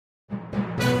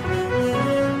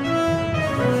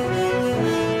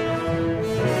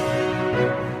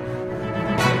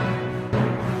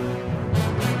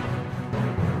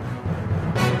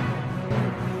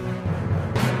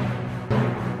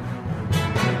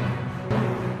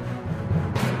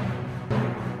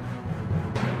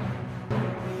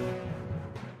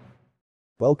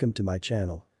Welcome to my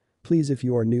channel. Please, if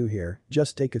you are new here,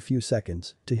 just take a few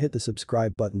seconds to hit the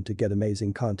subscribe button to get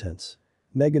amazing contents.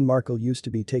 Meghan Markle used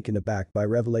to be taken aback by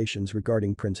revelations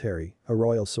regarding Prince Harry, a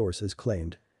royal source has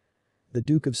claimed. The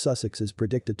Duke of Sussex is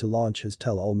predicted to launch his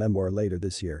tell-all memoir later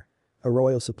this year. A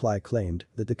royal supply claimed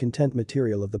that the content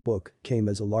material of the book came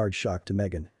as a large shock to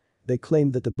Meghan. They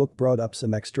claimed that the book brought up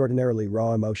some extraordinarily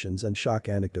raw emotions and shock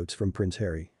anecdotes from Prince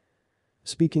Harry.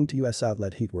 Speaking to US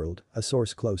outlet Heatworld, a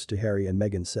source close to Harry and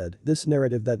Meghan said this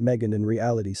narrative that Meghan in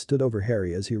reality stood over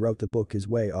Harry as he wrote the book is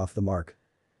way off the mark.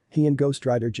 He and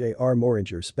ghostwriter J.R.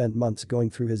 Mooringer spent months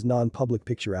going through his non-public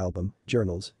picture album,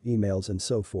 journals, emails and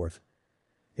so forth.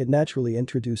 It naturally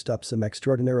introduced up some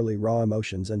extraordinarily raw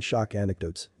emotions and shock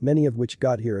anecdotes, many of which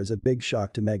got here as a big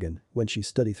shock to Meghan when she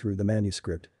studied through the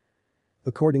manuscript.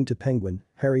 According to Penguin,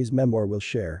 Harry's memoir will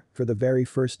share, for the very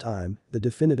first time, the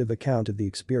definitive account of the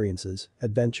experiences,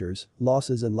 adventures,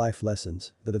 losses and life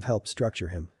lessons that have helped structure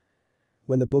him.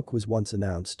 When the book was once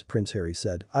announced, Prince Harry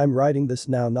said, "I'm writing this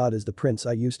now not as the prince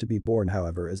I used to be born,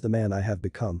 however, as the man I have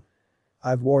become.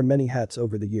 I've worn many hats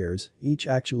over the years, each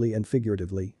actually and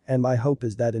figuratively, and my hope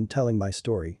is that in telling my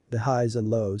story, the highs and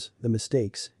lows, the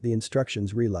mistakes, the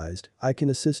instructions realized, I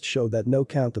can assist show that no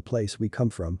count the place we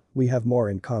come from, we have more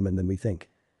in common than we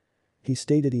think." He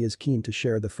stated he is keen to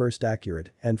share the first accurate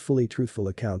and fully truthful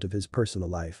account of his personal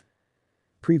life.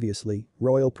 Previously,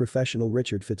 royal professional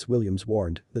Richard Fitzwilliams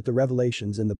warned that the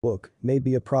revelations in the book may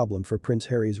be a problem for Prince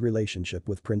Harry's relationship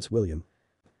with Prince William.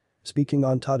 Speaking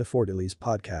on Todd Fortley's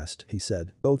podcast, he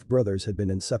said, both brothers had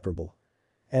been inseparable.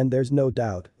 And there's no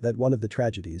doubt that one of the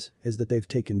tragedies is that they've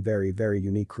taken very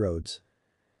unique roads.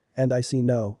 And I see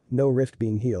no rift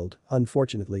being healed,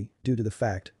 unfortunately, due to the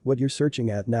fact what you're searching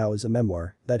at now is a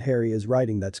memoir that Harry is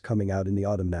writing that's coming out in the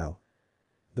autumn now.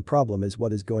 The problem is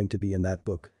what is going to be in that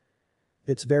book.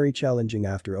 It's very challenging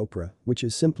after Oprah, which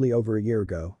is simply over a year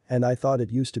ago, and I thought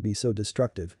it used to be so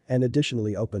destructive and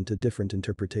additionally open to different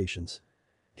interpretations.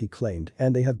 He claimed,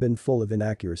 and they have been full of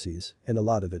inaccuracies, in a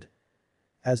lot of it.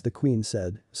 As the Queen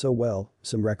said, so well,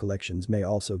 some recollections may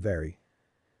also vary.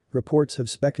 Reports have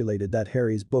speculated that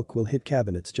Harry's book will hit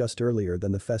cabinets just earlier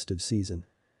than the festive season.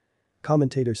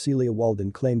 Commentator Celia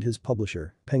Walden claimed his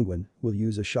publisher, Penguin, will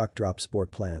use a shock drop sport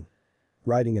plan.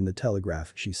 Writing in the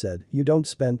Telegraph, she said, "You don't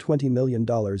spend $20 million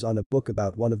on a book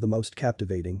about one of the most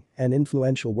captivating and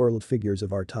influential world figures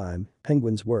of our time,"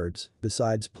 Penguin's words,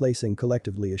 besides placing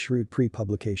collectively a shrewd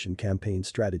pre-publication campaign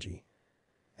strategy.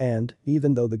 And,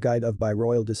 even though the guide of by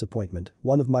royal disappointment,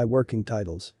 one of my working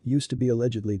titles, used to be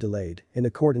allegedly delayed, in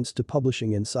accordance to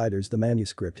publishing insiders the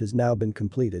manuscript has now been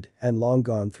completed and long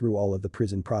gone through all of the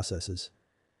prison processes.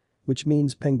 Which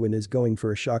means Penguin is going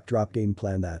for a shock drop game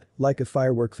plan that, like a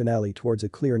firework finale towards a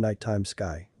clear nighttime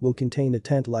sky, will contain a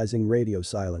tantalizing radio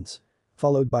silence.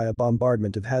 Followed by a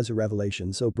bombardment of Hazard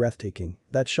revelations so breathtaking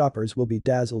that shoppers will be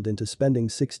dazzled into spending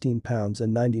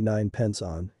 £16.99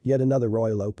 on yet another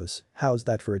royal opus. How's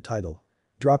that for a title?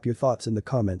 Drop your thoughts in the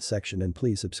comments section and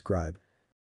please subscribe.